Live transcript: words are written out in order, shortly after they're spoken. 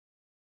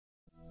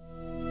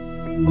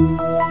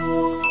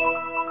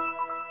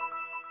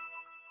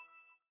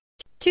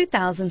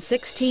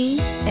2016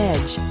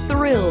 Edge.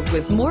 Thrills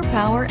with more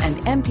power and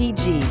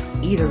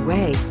MPG. Either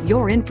way,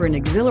 you're in for an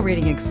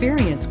exhilarating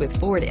experience with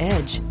Ford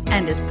Edge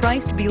and is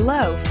priced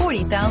below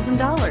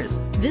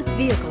 $40,000. This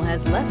vehicle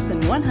has less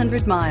than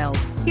 100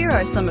 miles. Here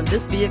are some of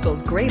this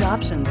vehicle's great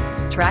options: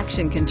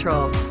 traction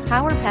control,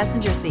 power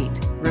passenger seat,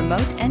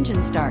 remote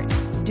engine start,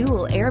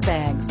 dual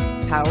airbags,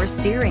 power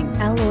steering,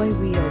 alloy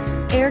wheels,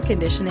 air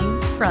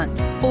conditioning, front,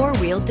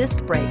 four-wheel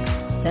disc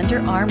brakes, center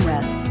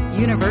armrest,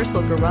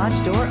 universal garage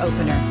door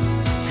opener.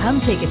 Come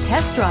take a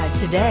test drive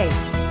today.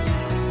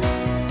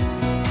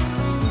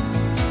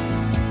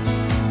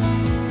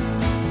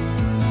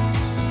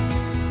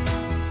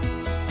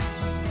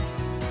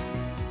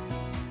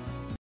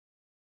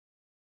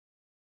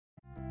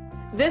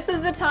 This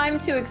is the time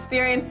to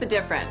experience the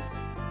difference.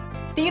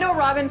 Theodore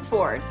Robins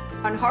Ford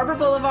on Harbor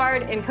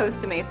Boulevard in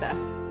Costa Mesa.